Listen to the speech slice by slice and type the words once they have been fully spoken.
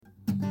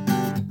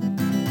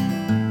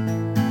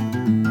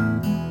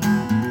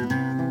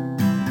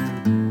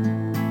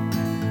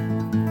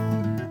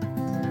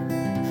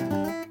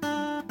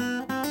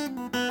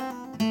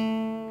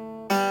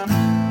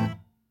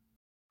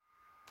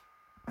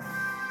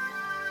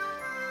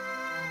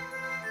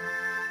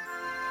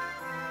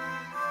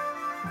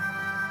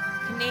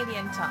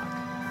Canadian Talk.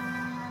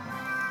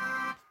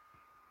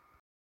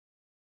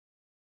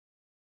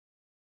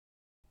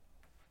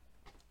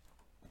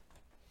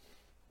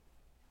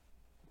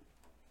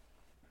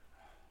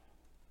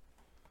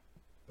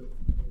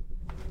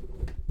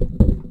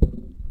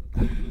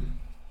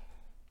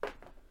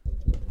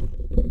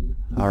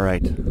 All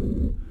right.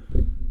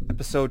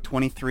 Episode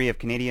 23 of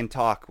Canadian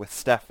Talk with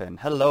Stefan.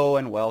 Hello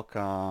and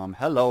welcome.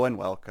 Hello and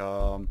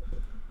welcome.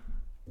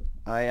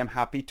 I am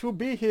happy to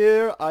be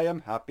here. I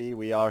am happy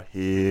we are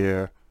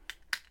here.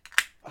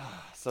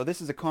 So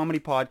this is a comedy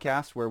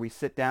podcast where we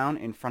sit down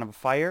in front of a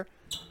fire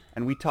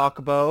and we talk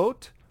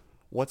about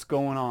what's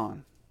going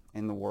on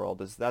in the world.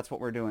 That's what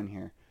we're doing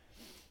here.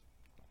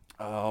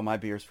 Oh, my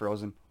beer's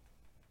frozen.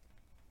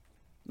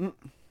 I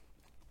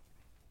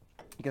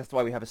guess that's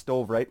why we have a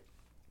stove, right?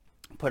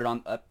 Put it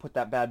on. Put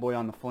that bad boy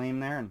on the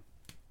flame there, and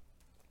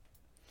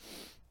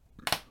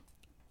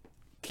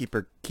keep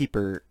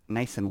her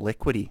nice and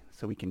liquidy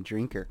so we can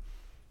drink her.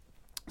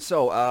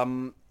 So,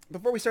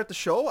 before we start the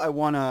show, I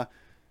want to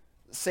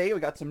say we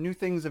got some new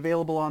things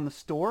available on the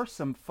store.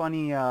 Some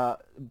funny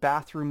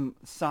bathroom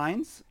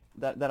signs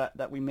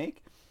that we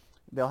make.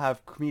 They'll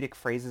have comedic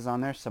phrases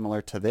on there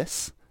similar to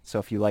this. So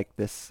if you like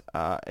this,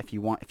 if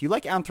you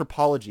like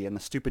anthropology and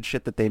the stupid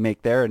shit that they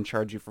make there and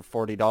charge you for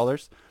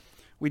 $40.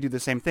 We do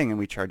the same thing and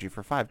we charge you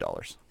for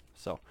 $5.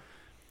 So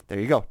there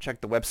you go.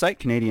 Check the website,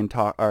 Canadian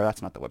Talk, or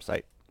that's not the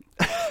website.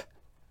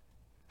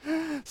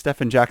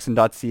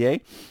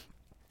 StefanJackson.ca.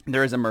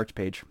 There is a merch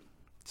page.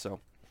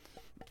 So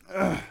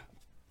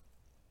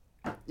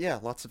yeah,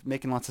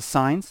 making lots of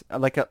signs,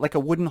 like a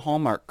wooden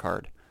Hallmark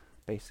card,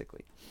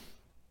 basically.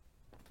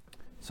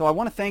 So I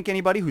want to thank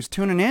anybody who's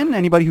tuning in,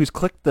 anybody who's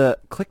clicked the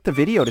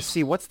video to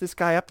see what's this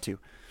guy up to.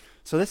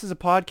 So this is a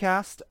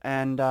podcast,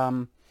 and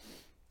I'm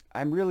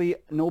really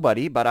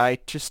nobody, but I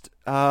just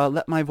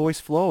let my voice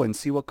flow and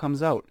see what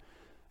comes out.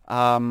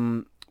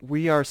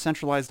 We are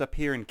centralized up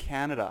here in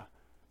Canada,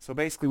 so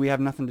basically we have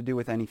nothing to do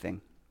with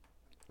anything.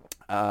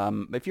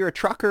 If you're a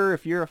trucker,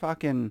 if you're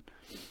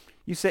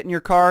you sit in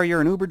your car,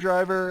 you're an Uber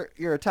driver,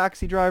 you're a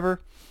taxi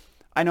driver.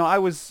 I know I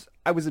was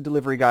a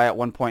delivery guy at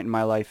one point in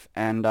my life,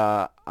 and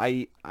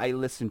I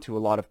listened to a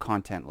lot of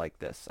content like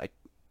this.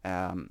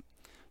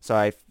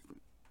 So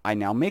I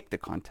now make the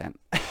content.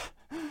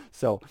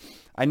 So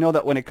I know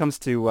that when it comes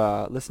to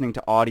listening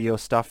to audio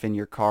stuff in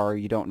your car,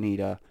 you don't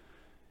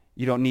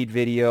need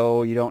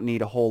video, you don't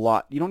need a whole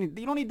lot. You don't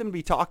need them to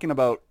be talking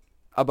about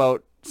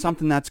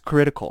something that's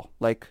critical,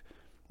 like,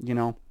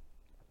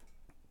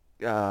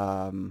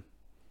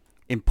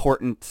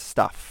 important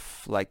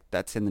stuff like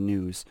that's in the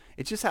news.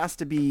 It just has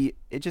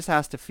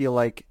to feel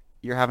like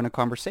you're having a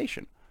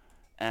conversation.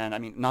 And I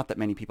mean, not that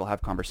many people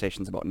have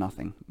conversations about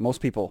nothing.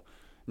 Most people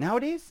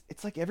nowadays,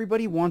 it's like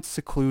everybody wants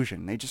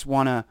seclusion. They just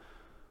want to,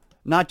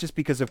 not just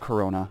because of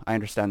Corona. I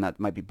understand that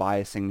might be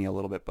biasing me a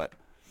little bit, but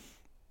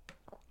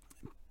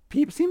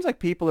it seems like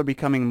people are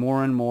becoming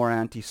more and more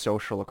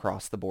antisocial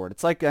across the board.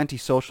 It's like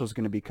antisocial is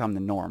going to become the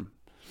norm.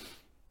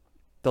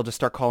 They'll just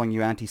start calling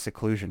you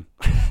anti-seclusion.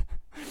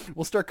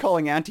 We'll start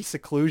calling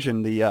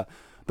anti-seclusion the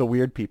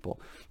weird people.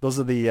 Those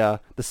are the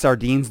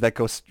sardines that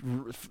go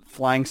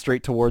flying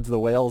straight towards the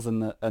whales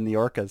and the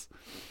orcas.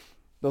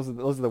 Those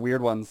are the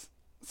weird ones.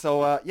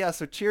 So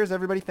so cheers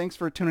everybody. Thanks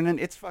for tuning in.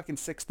 It's fucking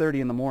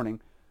 6:30 in the morning.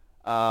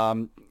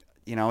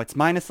 It's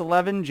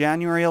 -11,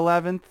 January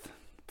 11th,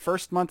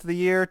 first month of the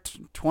year,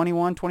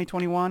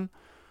 2021.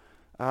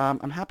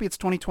 I'm happy it's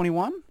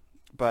 2021,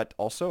 but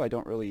also I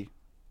don't really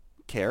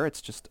care.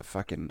 It's just a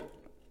fucking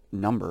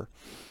number.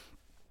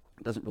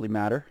 It doesn't really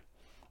matter.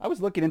 I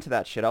was looking into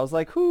that shit. I was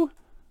like, who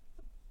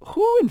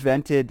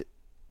invented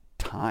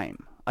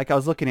time? Like, I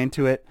was looking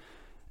into it,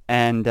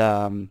 and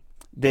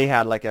they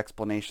had like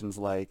explanations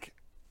like,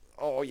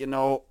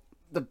 the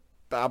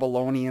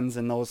Babylonians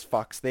and those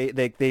fucks,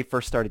 they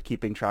first started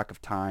keeping track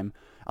of time.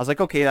 I was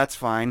like, okay, that's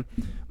fine,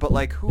 but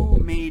like, who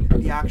made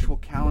the actual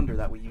calendar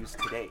that we use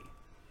today?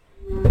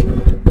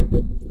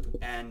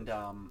 And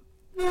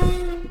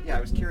I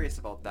was curious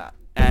about that.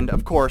 And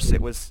of course,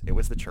 it was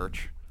the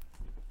church.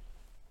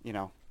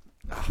 Oh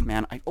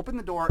man, I opened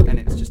the door and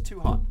it's just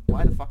too hot.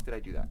 Why the fuck did I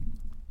do that?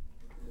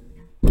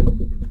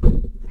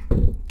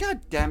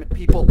 God damn it,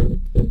 people.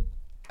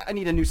 I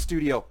need a new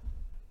studio.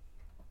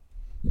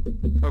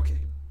 Okay.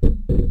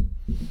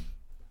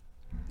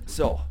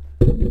 So,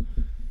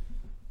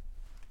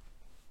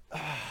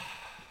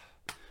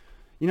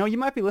 you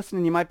might be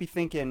listening, you might be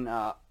thinking,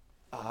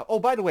 oh,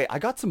 by the way, I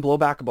got some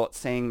blowback about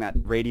saying that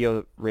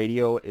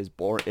radio is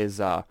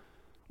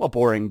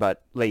boring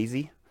but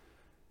lazy.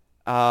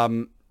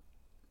 I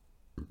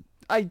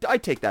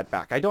take that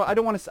back. I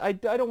don't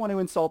want to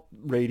insult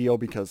radio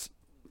because,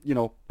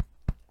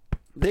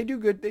 they do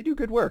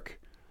good work.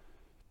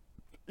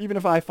 Even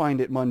if I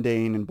find it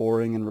mundane and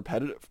boring and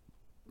repetitive,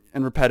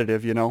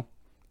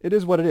 it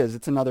is what it is.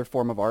 It's another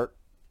form of art.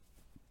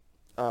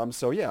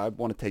 So yeah, I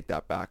want to take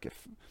that back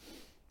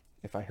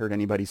if I hurt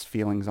anybody's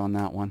feelings on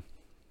that one.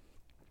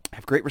 I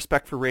have great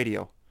respect for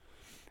radio,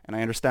 and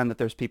I understand that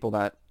there's people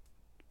that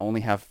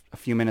only have a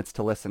few minutes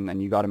to listen,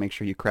 and you got to make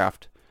sure you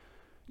craft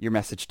your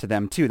message to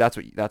them too. That's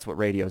what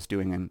radio's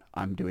doing, and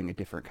I'm doing a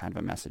different kind of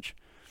a message.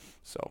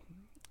 So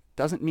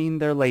doesn't mean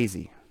they're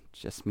lazy. It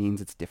just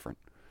means it's different.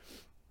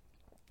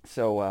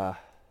 So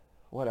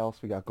what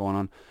else we got going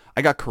on?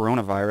 I got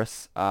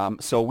coronavirus.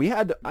 So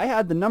I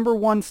had the number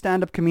one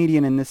stand-up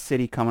comedian in this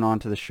city coming on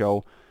to the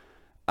show.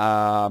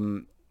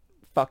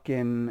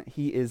 Fucking,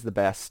 he is the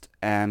best,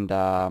 and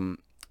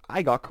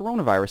I got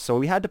coronavirus, so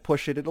we had to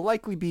push it. It'll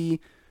likely be,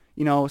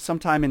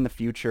 sometime in the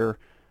future.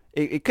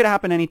 It could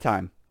happen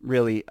anytime,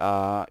 really.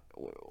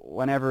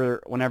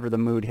 Whenever the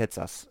mood hits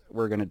us,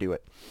 we're gonna do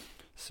it.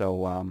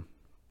 So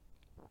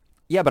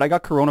yeah, but I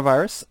got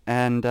coronavirus,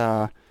 and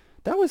that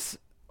was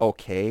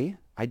okay.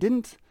 I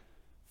didn't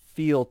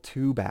feel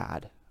too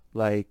bad.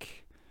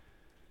 Like,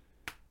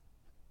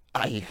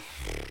 I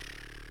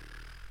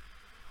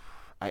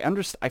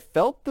I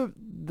felt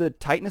the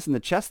tightness in the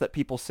chest that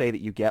people say that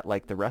you get,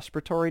 like the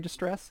respiratory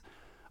distress.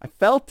 I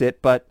felt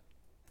it, but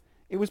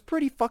it was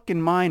pretty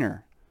fucking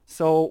minor.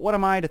 So what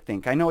am I to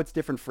think? I know it's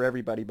different for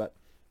everybody, but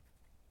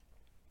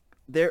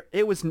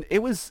it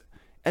was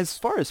as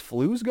far as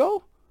flus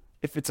go,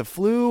 if it's a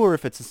flu or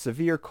if it's a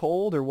severe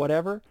cold or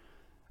whatever,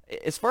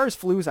 as far as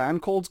flus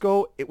and colds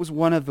go, it was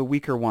one of the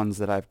weaker ones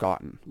that I've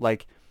gotten.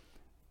 Like,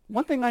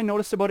 one thing I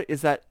noticed about it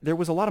is that there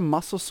was a lot of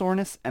muscle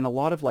soreness and a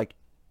lot of like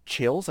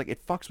chills. Like,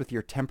 it fucks with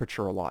your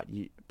temperature a lot,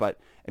 but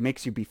it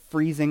makes you be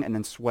freezing and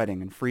then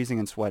sweating and freezing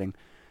and sweating.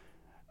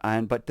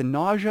 But the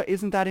nausea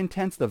isn't that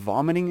intense. The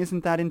vomiting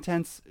isn't that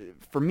intense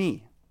for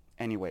me,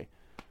 anyway.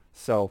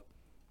 So,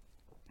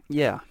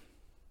 yeah,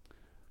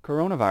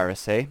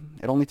 coronavirus, eh?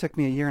 It only took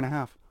me a year and a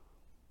half.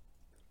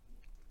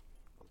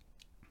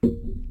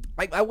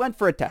 I went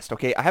for a test,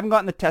 okay? I haven't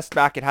gotten the test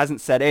back. It hasn't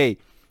said, hey,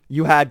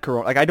 you had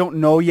corona. Like, I don't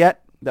know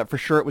yet that for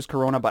sure it was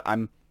corona, but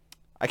I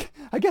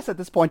guess at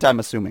this point I'm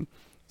assuming.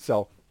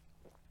 So,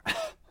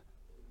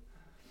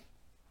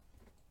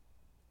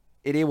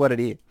 it is what it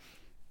is.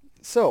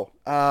 So,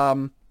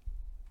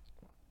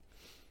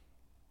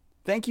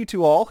 thank you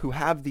to all who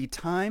have the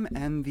time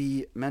and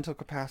the mental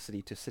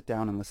capacity to sit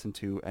down and listen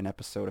to an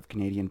episode of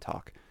Canadian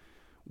Talk.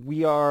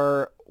 We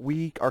are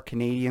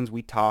Canadians.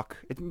 We talk.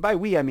 By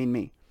we, I mean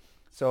me.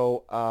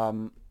 So,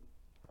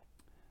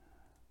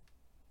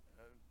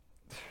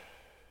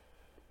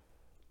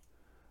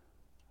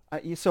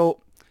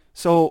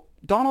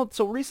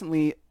 so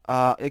recently,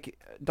 like,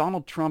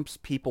 Donald Trump's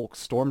people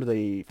stormed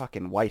the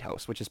fucking White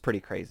House, which is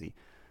pretty crazy.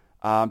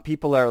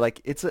 People are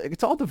like,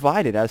 it's all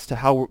divided as to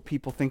how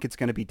people think it's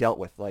going to be dealt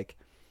with. Like,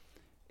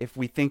 if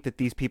we think that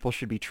these people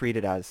should be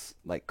treated as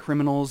like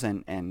criminals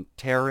and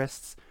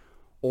terrorists,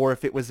 or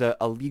if it was a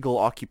legal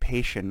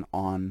occupation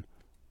on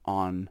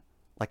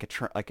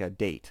like a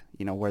date,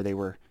 where they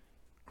were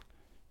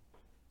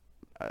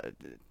uh,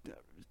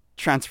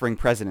 transferring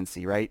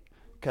presidency, right?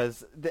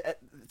 Because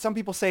some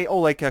people say, oh,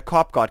 like a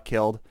cop got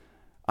killed,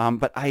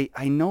 but I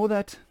know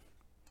that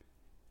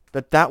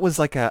was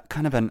like a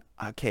kind of an,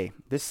 okay,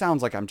 this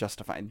sounds like I'm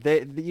justifying.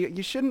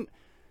 You shouldn't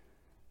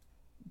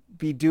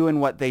be doing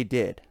what they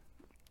did.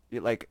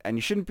 And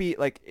you shouldn't be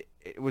like,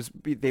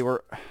 they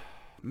were,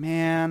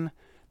 man,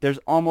 there's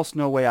almost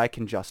no way I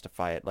can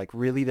justify it. Like,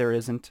 really, there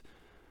isn't.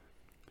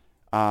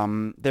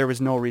 There was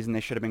no reason they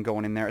should have been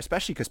going in there,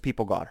 especially because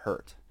people got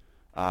hurt.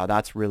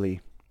 That's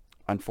really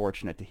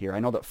unfortunate to hear. I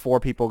know that 4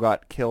 people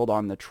got killed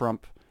on the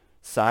Trump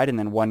side, and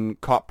then 1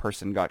 cop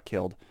person got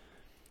killed.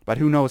 But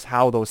who knows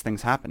how those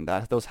things happened?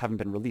 Those haven't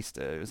been released.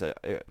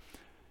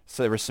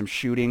 So there was some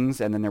shootings,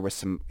 and then there was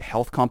some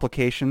health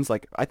complications.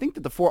 Like, I think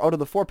that out of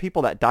the 4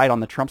 people that died on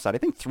the Trump side, I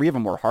think 3 of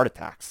them were heart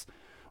attacks.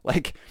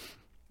 Like,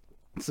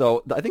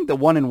 so I think the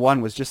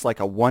 1-in-1 was just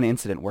like a one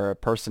incident where a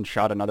person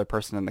shot another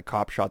person, and the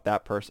cop shot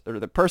that person, or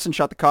the person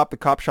shot the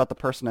cop shot the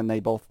person, and they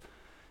both.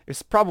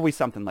 It's probably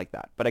something like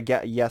that. But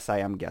yes, I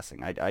am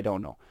guessing. I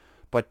don't know.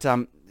 But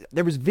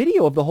there was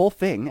video of the whole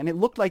thing, and it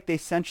looked like they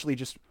essentially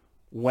just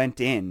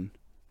went in.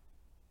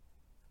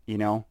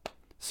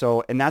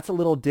 So, and that's a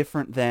little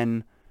different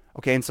than,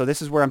 okay, and so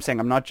this is where I'm saying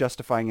I'm not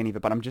justifying any of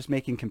it, but I'm just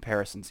making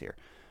comparisons here.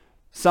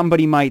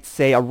 Somebody might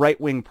say, a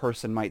right-wing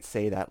person might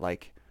say that,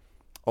 like,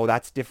 oh,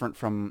 that's different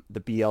from the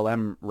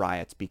BLM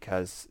riots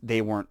because they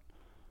weren't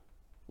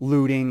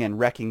looting and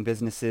wrecking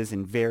businesses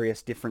in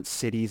various different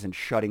cities and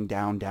shutting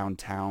down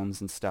downtowns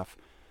and stuff.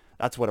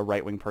 That's what a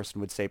right-wing person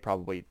would say,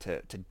 probably,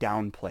 to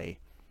downplay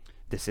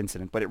this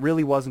incident. But it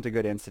really wasn't a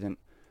good incident.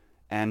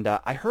 And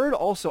I heard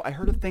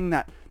a thing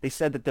that they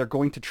said that they're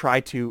going to try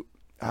to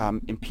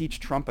impeach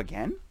Trump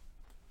again,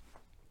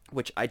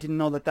 which I didn't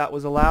know that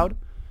was allowed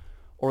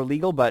or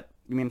legal, but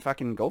I mean,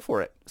 fucking go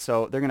for it.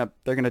 So they're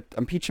gonna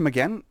impeach him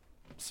again,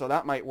 so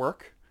that might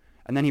work,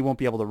 and then he won't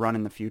be able to run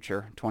in the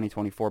future,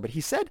 2024. But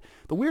he said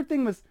the weird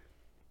thing was,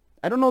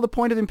 I don't know the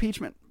point of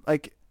impeachment.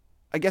 Like,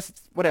 I guess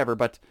it's whatever,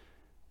 but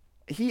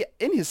he,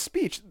 in his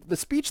speech, the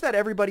speech that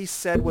everybody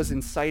said was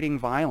inciting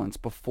violence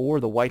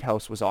before the White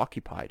House was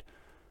occupied.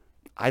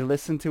 I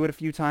listened to it a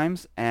few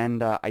times,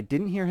 and I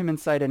didn't hear him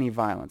incite any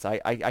violence.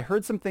 I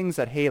heard some things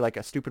that, hey, like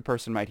a stupid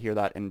person might hear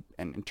that and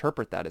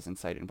interpret that as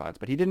inciting violence,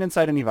 but he didn't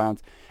incite any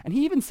violence. And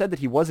he even said that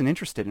he wasn't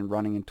interested in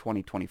running in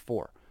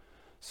 2024.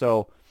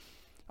 So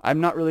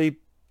I'm not really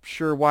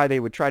sure why they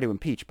would try to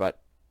impeach, but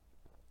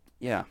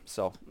yeah.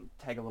 So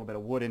tag a little bit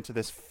of wood into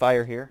this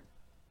fire here.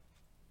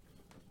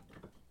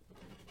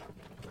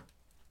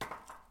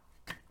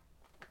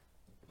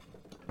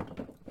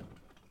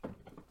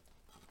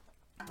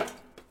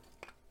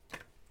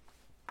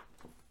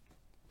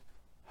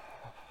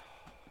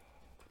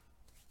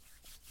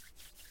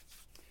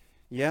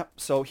 Yeah.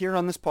 So here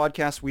on this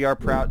podcast, we are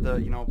proud.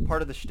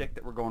 Part of the shtick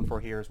that we're going for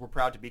here is we're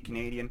proud to be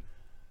Canadian.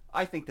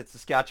 I think that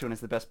Saskatchewan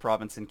is the best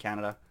province in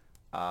Canada.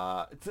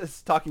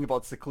 It's talking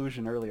about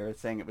seclusion earlier,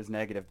 it's saying it was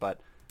negative, but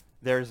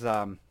there's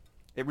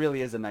it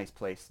really is a nice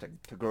place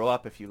to grow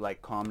up if you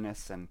like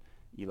calmness and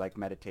you like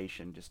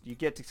meditation. Just you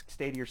get to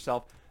stay to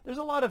yourself. There's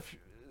a lot of,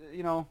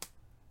 you know,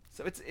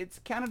 so it's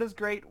Canada's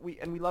great. We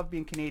love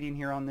being Canadian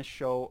here on this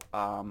show.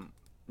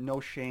 No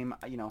shame,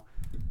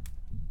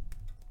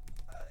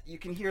 you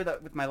can hear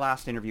that with my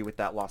last interview with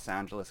that Los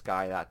Angeles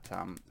guy, that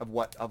of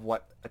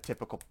what a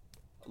typical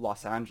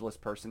Los Angeles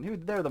person, who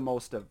they're the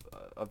most of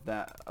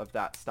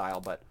that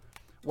style, but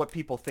what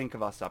people think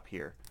of us up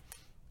here.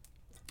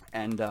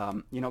 And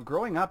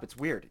growing up, it's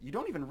weird. You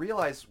don't even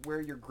realize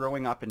where you're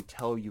growing up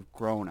until you've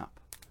grown up.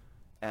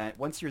 And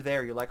once you're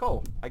there, you're like,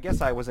 oh, I guess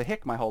I was a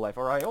hick my whole life,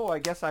 or I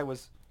guess I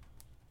was,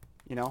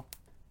 you know,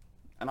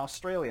 an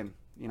Australian,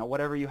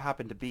 whatever you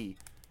happen to be.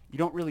 You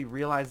don't really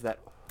realize that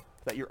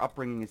your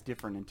upbringing is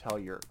different until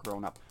you're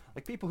grown up.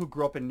 Like people who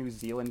grow up in New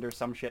Zealand or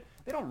some shit,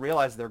 they don't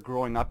realize they're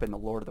growing up in the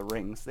Lord of the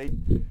Rings.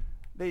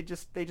 They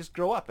just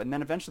grow up, and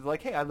then eventually they're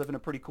like, hey, I live in a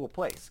pretty cool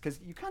place, because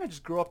you kind of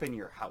just grow up in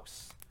your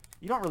house.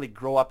 You don't really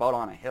grow up out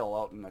on a hill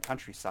out in the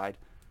countryside.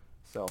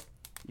 So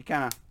you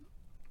kind of,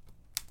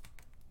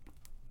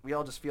 we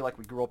all just feel like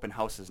we grew up in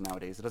houses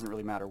nowadays. It doesn't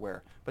really matter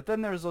where. But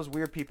then there's those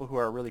weird people who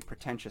are really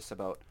pretentious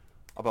about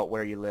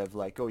where you live.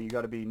 Like, oh, you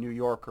got to be New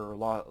York or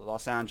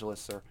Los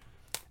Angeles,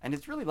 and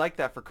it's really like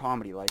that for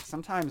comedy. Like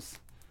sometimes,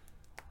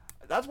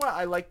 that's why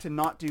I like to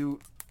not do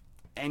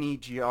any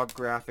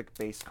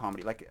geographic-based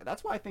comedy. Like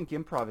that's why I think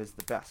improv is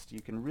the best.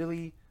 You can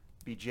really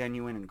be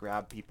genuine and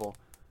grab people,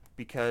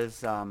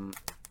 because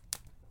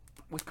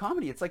with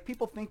comedy, it's like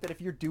people think that if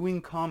you're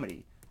doing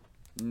comedy,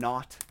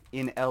 not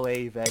in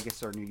L.A.,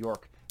 Vegas, or New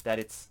York, that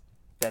it's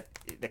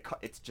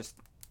just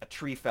a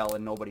tree fell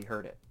and nobody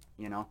heard it,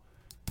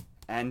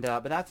 And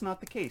but that's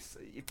not the case.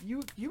 If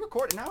you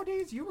record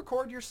nowadays, you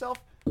record yourself,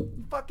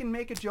 fucking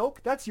make a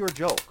joke. That's your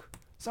joke.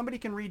 Somebody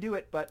can redo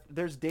it, but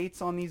there's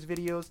dates on these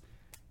videos.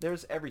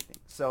 There's everything.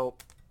 So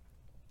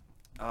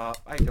I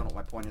don't know what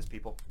my point is,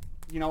 people.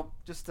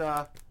 Just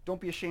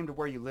don't be ashamed of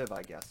where you live,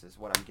 I guess, is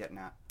what I'm getting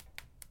at.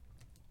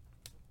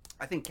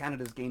 I think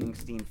Canada's gaining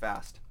steam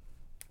fast,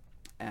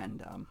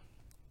 and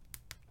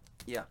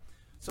yeah.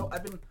 So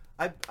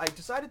I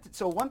decided to.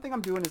 So one thing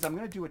I'm doing is I'm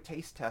going to do a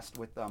taste test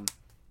with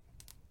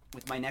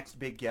my next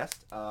big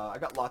guest. I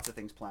got lots of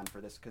things planned for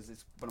this because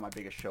it's one of my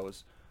biggest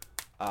shows.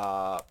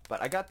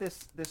 But I got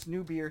this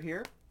new beer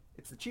here.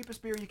 It's the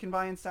cheapest beer you can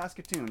buy in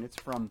Saskatoon. It's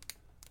from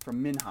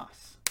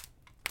Minhas,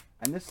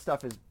 and this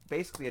stuff is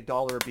basically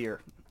 $1 a beer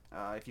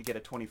if you get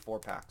a 24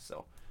 pack.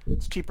 So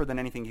it's cheaper than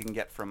anything you can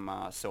get from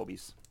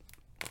Sobeys.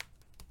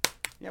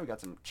 Yeah, we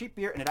got some cheap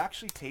beer, and it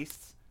actually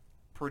tastes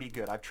pretty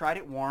good. I've tried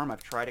it warm.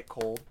 I've tried it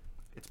cold.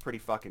 It's pretty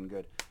fucking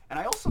good. And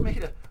I also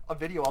made a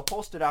video. I'll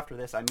post it after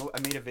this. I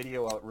made a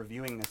video out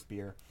reviewing this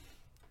beer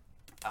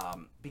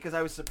because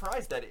I was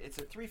surprised that it's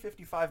a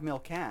 355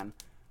 ml can,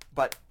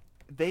 but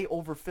they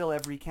overfill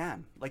every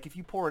can. Like if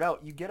you pour it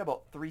out, you get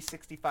about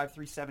 365,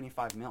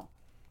 375 ml.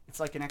 It's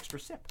like an extra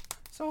sip.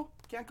 So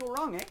can't go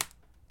wrong, eh?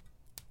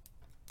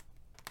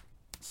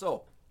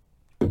 So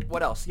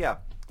what else? Yeah,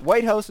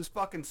 White House is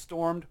fucking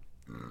stormed.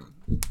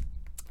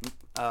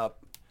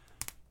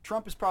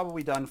 Trump is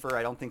probably done for.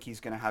 I don't think he's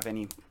going to have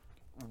any,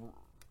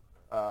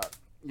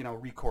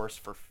 recourse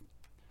for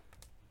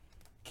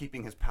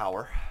keeping his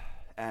power.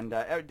 And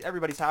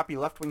everybody's happy.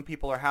 Left-wing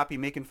people are happy,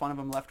 making fun of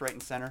him left, right,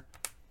 and center.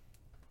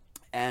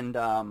 And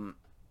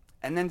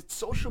then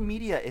social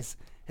media is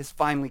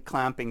finally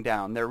clamping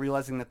down. They're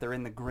realizing that they're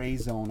in the gray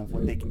zone of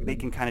what they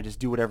can kind of just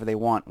do whatever they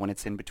want when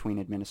it's in between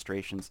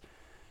administrations.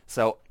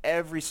 So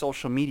every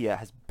social media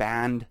has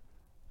banned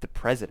the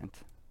president.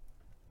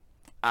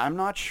 I'm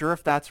not sure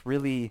if that's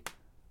really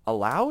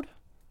allowed.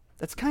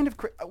 That's kind of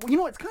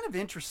it's kind of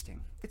interesting.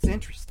 It's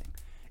interesting.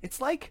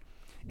 It's like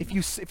if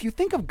you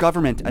think of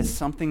government as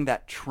something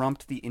that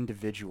trumped the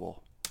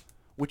individual,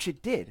 which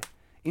it did.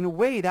 In a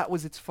way, that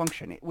was its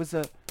function. It was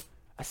a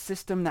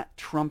system that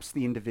trumps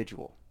the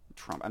individual.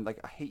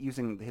 I hate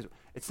using his.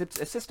 It's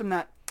a system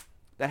that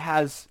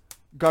has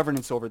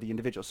governance over the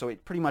individual. So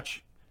it pretty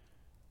much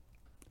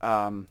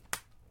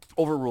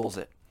overrules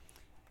it.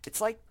 It's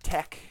like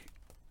tech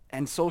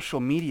and social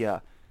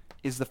media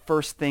is the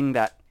first thing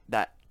that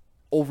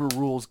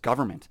overrules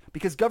government,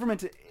 because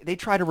government, they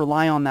try to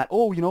rely on that.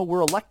 Oh,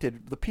 we're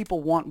elected. The people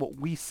want what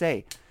we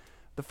say.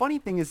 The funny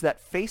thing is that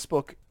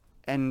Facebook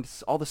and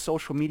all the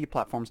social media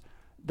platforms,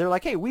 they're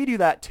like, hey, we do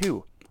that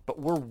too, but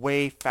we're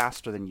way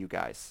faster than you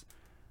guys.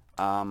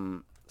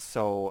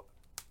 So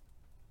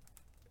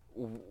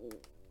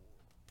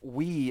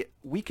we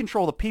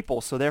control the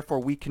people, so therefore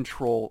we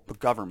control the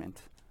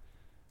government,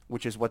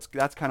 which is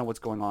that's kind of what's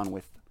going on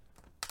with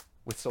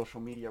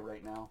social media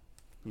right now,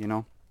 you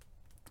know.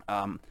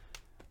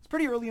 It's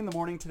pretty early in the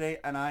morning today,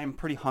 and I'm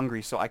pretty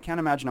hungry, so I can't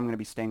imagine I'm going to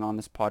be staying on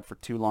this pod for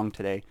too long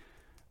today.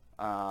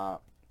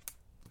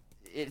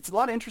 It's a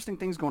lot of interesting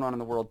things going on in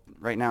the world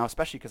right now,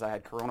 especially because I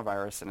had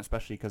coronavirus, and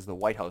especially because the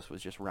White House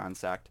was just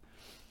ransacked.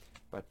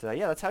 But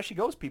yeah, that's how she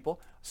goes, people.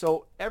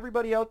 So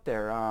everybody out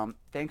there,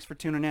 thanks for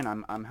tuning in.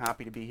 I'm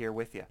happy to be here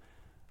with you.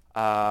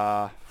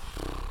 Fuck,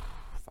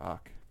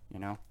 you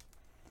know.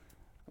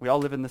 We all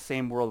live in the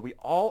same world.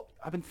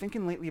 I've been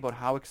thinking lately about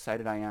how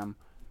excited I am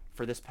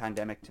for this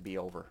pandemic to be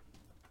over.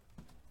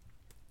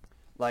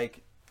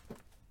 Like,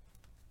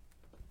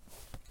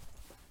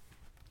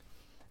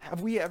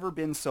 have we ever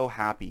been so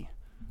happy?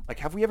 Like,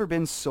 have we ever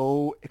been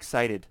so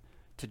excited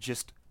to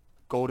just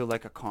go to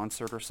like a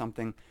concert or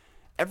something?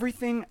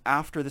 Everything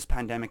after this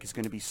pandemic is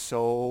going to be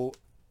so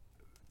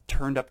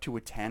turned up to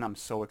a 10. I'm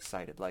so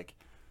excited. Like,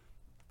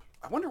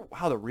 I wonder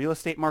how the real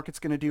estate market's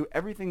going to do.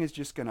 Everything is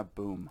just going to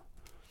boom.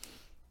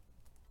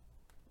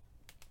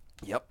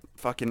 Yep.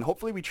 Fucking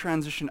hopefully we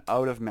transition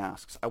out of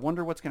masks. I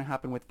wonder what's going to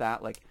happen with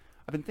that. Like,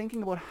 I've been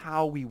thinking about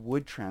how we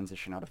would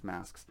transition out of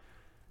masks.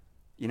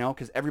 You know,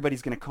 because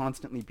everybody's going to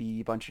constantly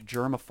be a bunch of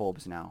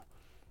germaphobes now.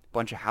 A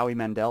bunch of Howie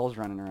Mandels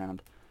running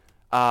around.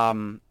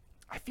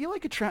 I feel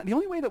like the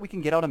only way that we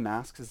can get out of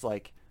masks is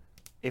like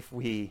it's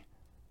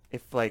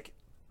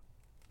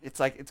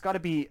got to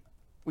be,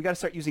 we got to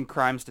start using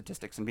crime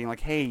statistics and being like,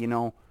 hey, you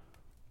know,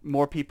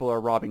 more people are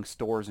robbing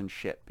stores and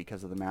shit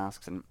because of the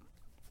masks, and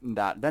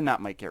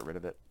that might get rid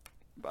of it.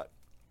 But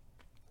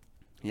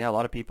yeah, a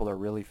lot of people are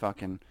really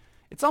fucking,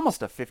 it's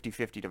almost a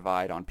 50-50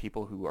 divide on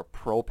people who are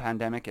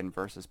pro-pandemic and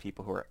versus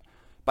people who are,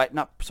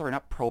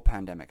 not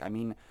pro-pandemic. I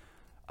mean,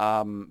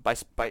 by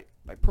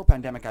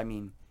pro-pandemic, I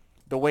mean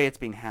the way it's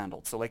being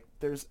handled. So like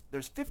there's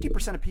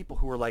 50% of people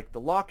who are like, the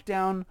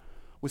lockdown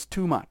was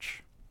too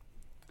much.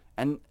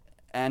 And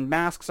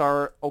masks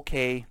are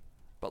okay,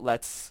 but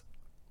let's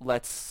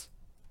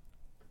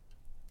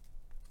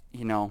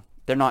you know,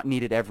 they're not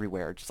needed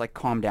everywhere. Just like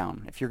calm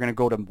down. If you're going to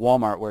go to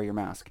Walmart, wear your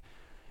mask.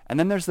 And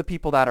then there's the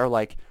people that are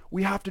like,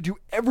 we have to do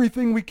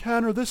everything we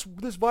can or this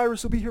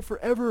virus will be here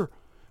forever.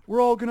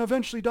 We're all going to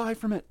eventually die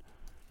from it.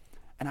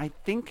 And I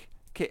think,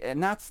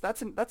 and that's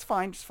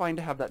fine. It's fine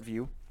to have that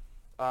view.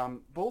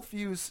 Both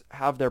views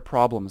have their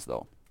problems,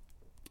 though.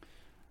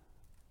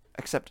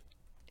 Except,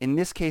 in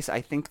this case,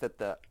 I think that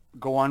the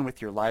go on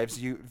with your lives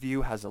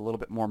view has a little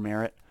bit more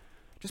merit.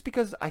 Just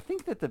because I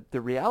think that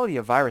the reality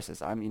of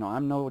viruses, I'm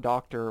no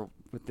doctor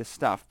with this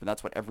stuff, but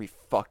that's what every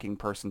fucking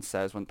person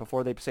says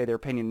before they say their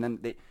opinion. Then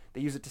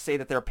they use it to say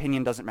that their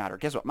opinion doesn't matter.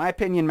 Guess what? My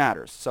opinion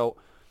matters. So,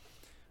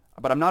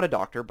 but I'm not a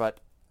doctor, but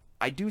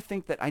I do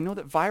think that I know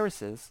that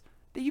viruses,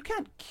 that you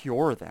can't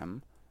cure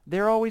them.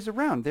 They're always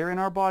around. They're in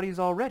our bodies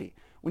already.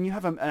 When you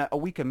have a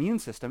weak immune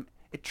system,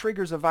 it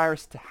triggers a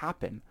virus to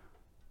happen.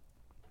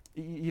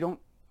 You don't,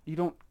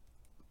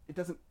 it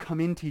doesn't come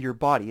into your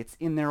body. It's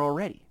in there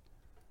already.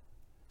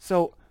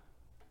 So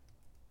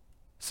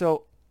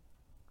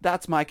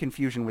that's my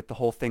confusion with the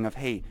whole thing of,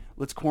 hey,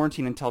 let's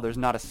quarantine until there's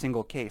not a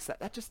single case.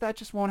 That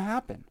just won't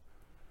happen.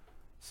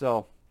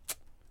 So,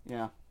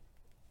 yeah.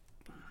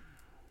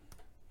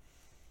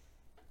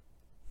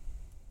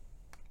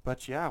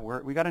 But yeah,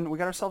 we got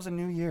ourselves a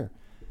new year.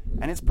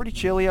 And it's pretty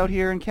chilly out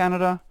here in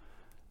Canada.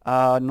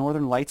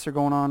 Northern lights are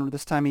going on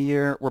this time of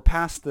year. We're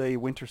past the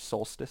winter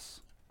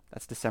solstice.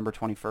 That's December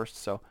 21st,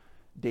 so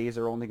days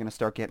are only going to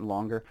start getting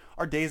longer.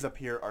 Our days up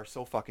here are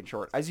so fucking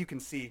short. As you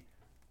can see,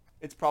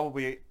 it's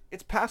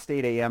past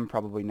 8 a.m.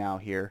 probably now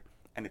here,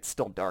 and it's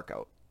still dark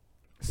out.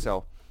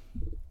 So,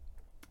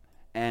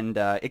 and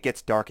it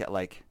gets dark at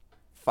like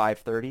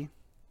 5:30.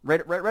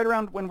 Right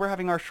around when we're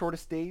having our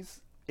shortest days,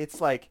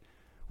 it's like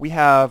we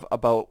have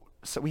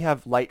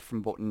light from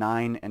about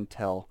 9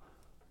 until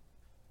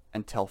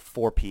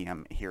 4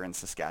 p.m. here in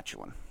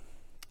Saskatchewan,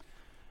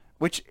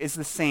 which is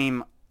the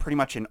same pretty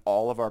much in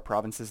all of our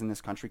provinces in this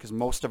country, because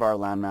most of our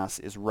landmass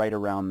is right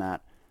around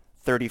that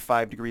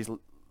 35 degrees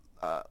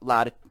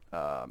latitude.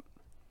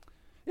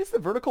 Is the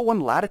vertical one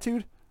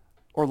latitude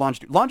or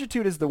longitude?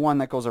 Longitude is the one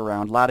that goes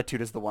around.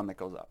 Latitude is the one that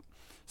goes up.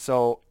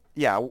 So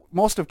yeah,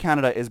 most of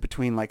Canada is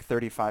between like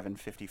 35 and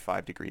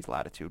 55 degrees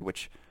latitude,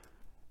 which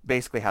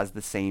basically has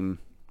the same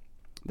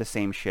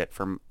shit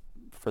for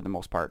the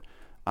most part.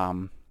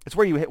 It's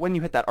where when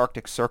you hit that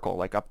Arctic Circle,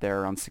 like up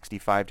there around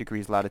 65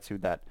 degrees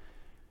latitude, that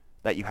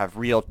you have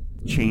real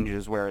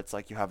changes where it's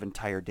like you have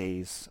entire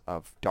days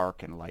of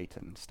dark and light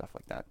and stuff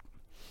like that.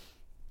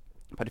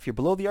 But if you're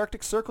below the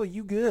Arctic Circle,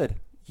 you good.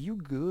 You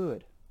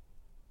good.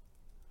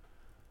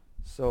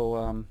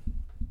 So,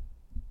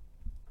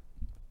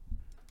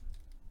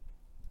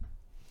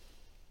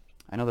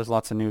 I know there's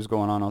lots of news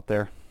going on out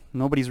there.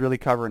 Nobody's really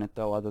covering it,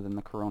 though, other than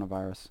the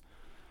coronavirus.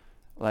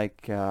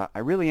 Like, I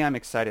really am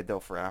excited, though,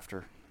 for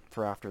after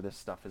this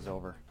stuff is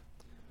over.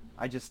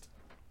 I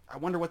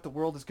wonder what the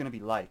world is going to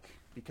be like,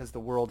 because the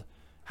world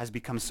has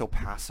become so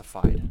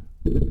pacified.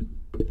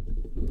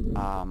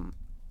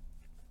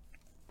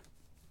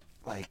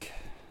 like,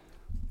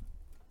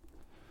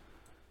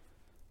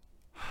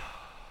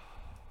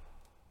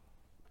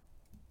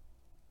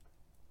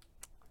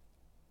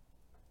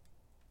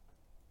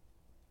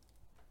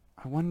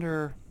 I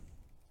wonder,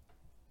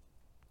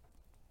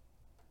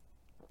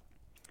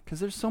 because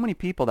there's so many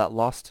people that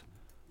lost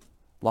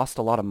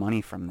a lot of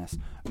money from this.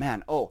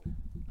 Man, oh,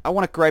 I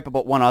want to gripe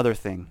about one other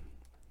thing.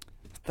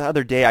 The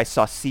other day I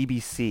saw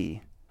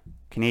CBC,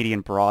 Canadian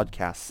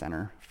Broadcast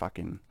Center,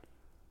 fucking,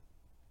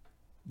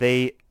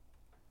 they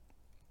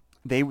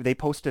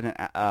posted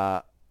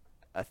a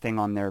thing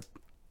on their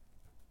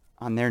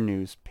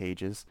news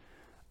pages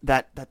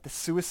that the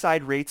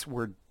suicide rates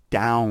were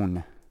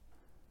down.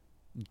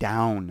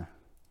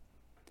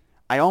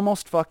 I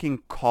almost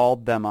fucking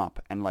called them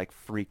up and like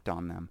freaked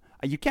on them.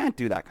 You can't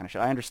do that kind of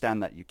shit. I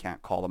understand that you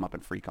can't call them up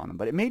and freak on them,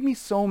 but it made me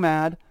so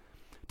mad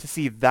to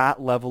see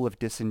that level of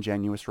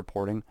disingenuous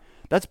reporting.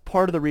 That's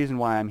part of the reason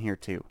why I'm here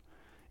too,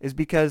 is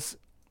because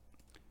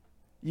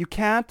you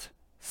can't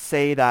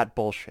say that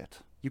bullshit.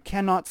 You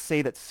cannot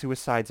say that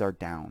suicides are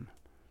down.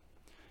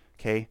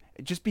 Okay?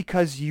 Just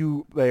because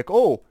you like,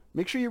 oh,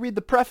 make sure you read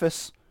the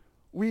preface.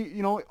 We,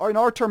 in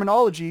our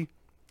terminology,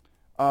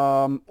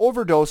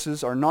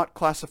 overdoses are not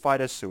classified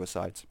as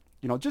suicides.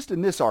 Just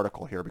in this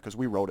article here because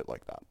we wrote it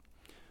like that.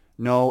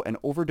 No, an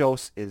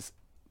overdose is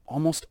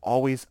almost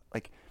always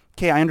like,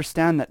 okay, I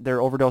understand that they're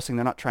overdosing,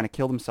 they're not trying to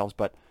kill themselves,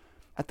 but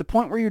at the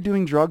point where you're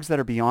doing drugs that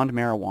are beyond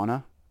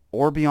marijuana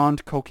or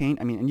beyond cocaine,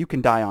 I mean, and you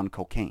can die on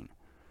cocaine,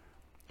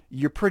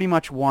 you pretty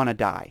much want to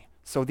die.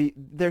 So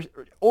there's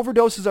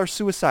overdoses are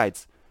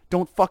suicides.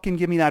 Don't fucking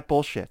give me that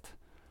bullshit.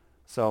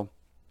 So,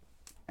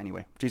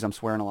 anyway, geez, I'm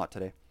swearing a lot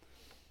today.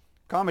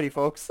 Comedy,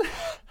 folks.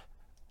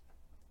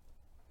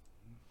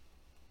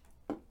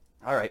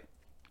 All right.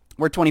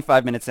 We're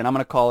 25 minutes in. I'm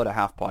going to call it a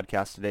half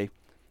podcast today.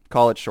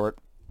 Call it short.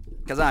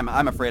 Because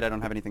I'm afraid I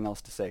don't have anything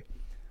else to say.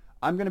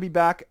 I'm going to be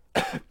back.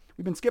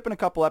 We've been skipping a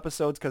couple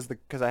episodes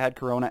because I had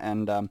Corona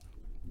and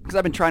because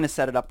I've been trying to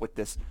set it up with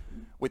this.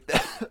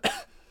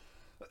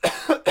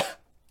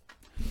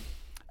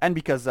 And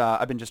because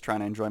I've been just trying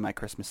to enjoy my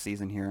Christmas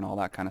season here and all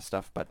that kind of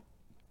stuff. But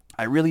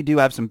I really do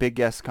have some big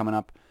guests coming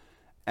up.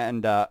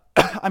 And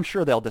I'm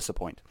sure they'll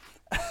disappoint.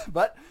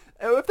 But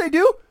if they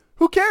do,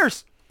 who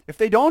cares? If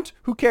they don't,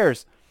 who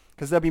cares?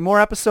 Because there'll be more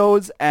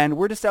episodes, and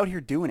we're just out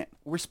here doing it.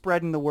 We're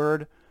spreading the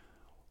word.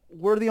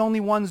 We're the only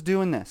ones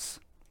doing this.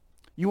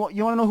 You want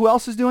to know who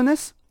else is doing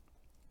this?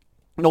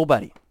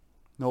 Nobody.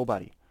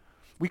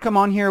 We come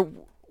on here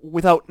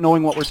without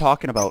knowing what we're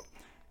talking about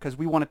because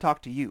we want to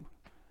talk to you.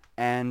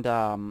 And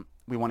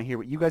we want to hear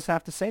what you guys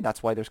have to say.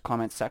 That's why there's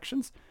comment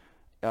sections.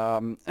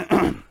 This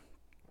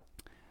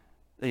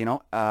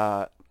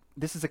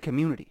is a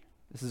community.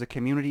 This is a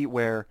community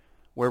where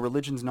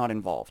religion's not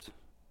involved.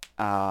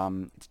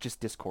 It's just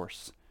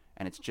discourse,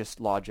 and it's just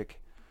logic,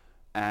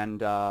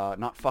 and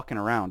not fucking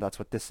around. That's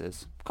what this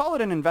is. Call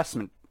it an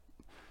investment.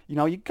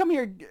 You come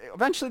here,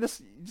 eventually you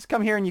just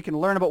come here and you can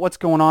learn about what's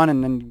going on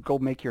and then go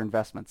make your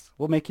investments.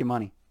 We'll make you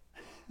money.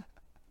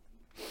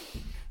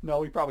 No,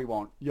 we probably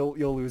won't. You'll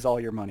lose all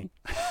your money.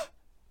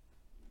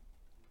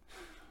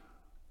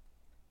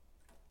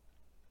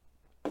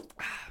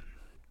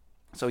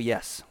 So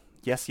yes.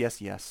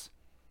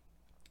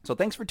 So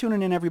thanks for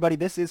tuning in, everybody.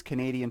 This is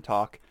Canadian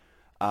Talk.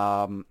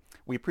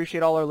 We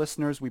appreciate all our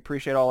listeners. We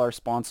appreciate all our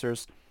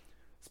sponsors.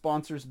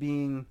 Sponsors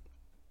being,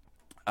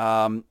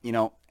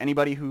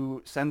 anybody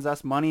who sends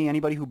us money,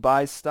 anybody who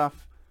buys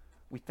stuff.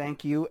 We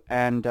thank you,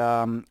 and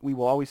we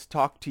will always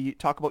talk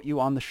about you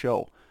on the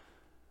show.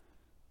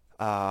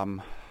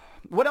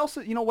 What else?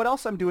 What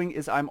else I'm doing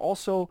is I'm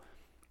also,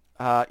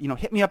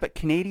 hit me up at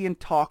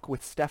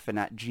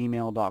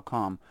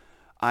CanadianTalkWithStefan@gmail.com.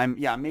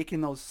 I'm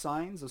making those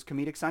signs, those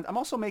comedic signs. I'm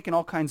also making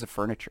all kinds of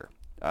furniture.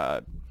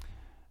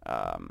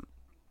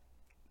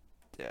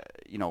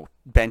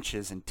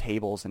 Benches and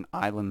tables and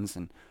islands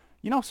and,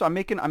 so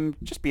I'm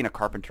just being a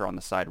carpenter on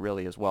the side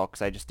really as well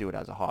because I just do it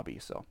as a hobby.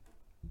 So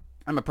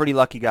I'm a pretty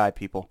lucky guy,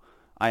 people.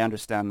 I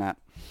understand that.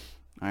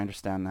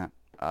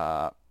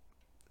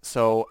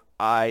 So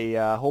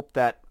I hope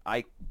that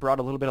I brought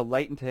a little bit of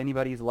light into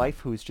anybody's life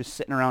who's just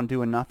sitting around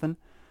doing nothing.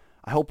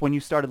 I hope when you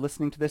started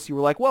listening to this, you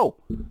were like, whoa,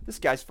 this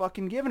guy's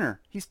fucking giving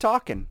her. He's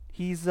talking.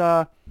 He's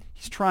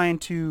trying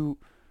to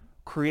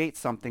create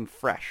something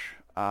fresh.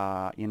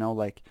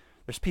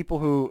 There's people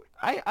who,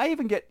 I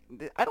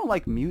don't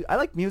like music. I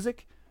like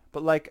music,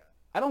 but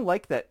I don't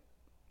like that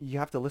you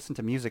have to listen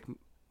to music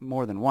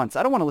more than once.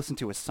 I don't want to listen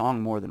to a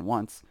song more than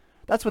once.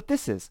 That's what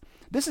this is.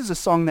 This is a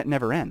song that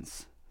never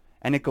ends.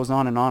 And it goes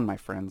on, my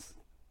friends.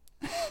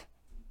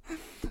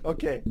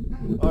 Okay.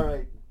 All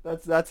right.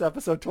 That's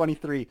episode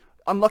 23.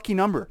 Unlucky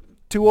number.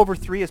 2 over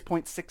 3 is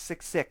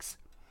 0.666.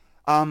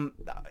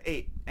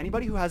 Hey,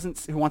 anybody who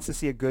wants to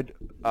see a good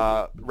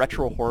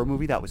retro horror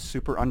movie that was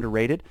super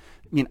underrated.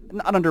 I mean,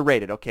 not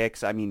underrated, okay?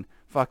 Because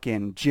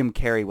fucking Jim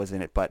Carrey was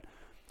in it, but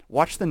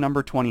watch The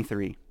Number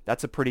 23.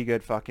 That's a pretty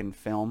good fucking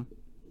film,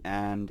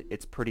 and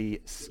it's pretty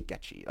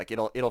sketchy. Like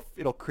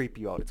it'll creep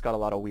you out. It's got a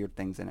lot of weird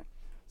things in it.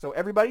 So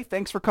everybody,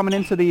 thanks for coming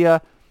into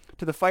the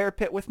fire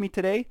pit with me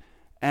today.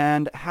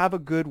 and have a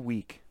good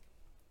week.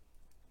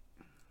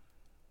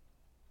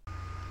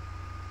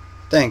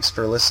 Thanks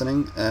for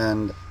listening,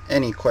 and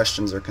any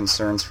questions or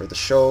concerns for the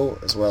show,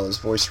 as well as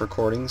voice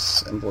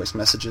recordings and voice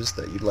messages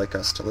that you'd like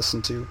us to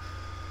listen to,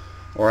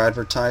 or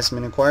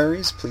advertisement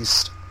inquiries,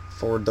 please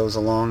forward those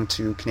along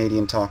to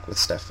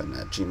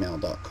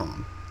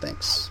canadiantalkwithstefan@gmail.com.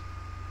 Thanks.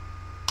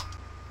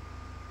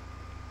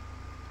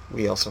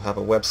 We also have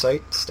a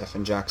website,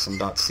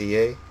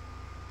 stefanjackson.ca,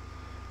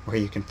 where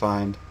you can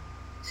find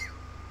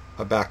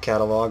a back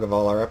catalog of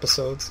all our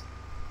episodes,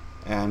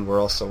 and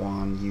we're also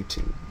on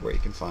YouTube, where you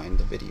can find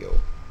the video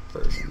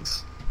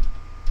versions.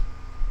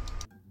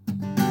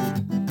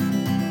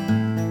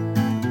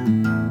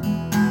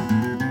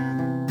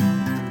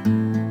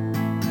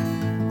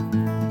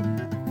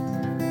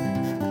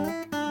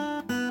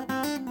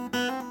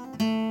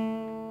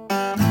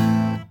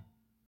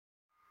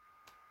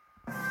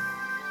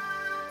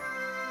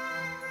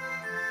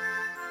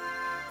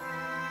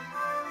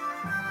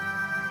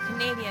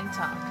 Canadian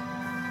Talk.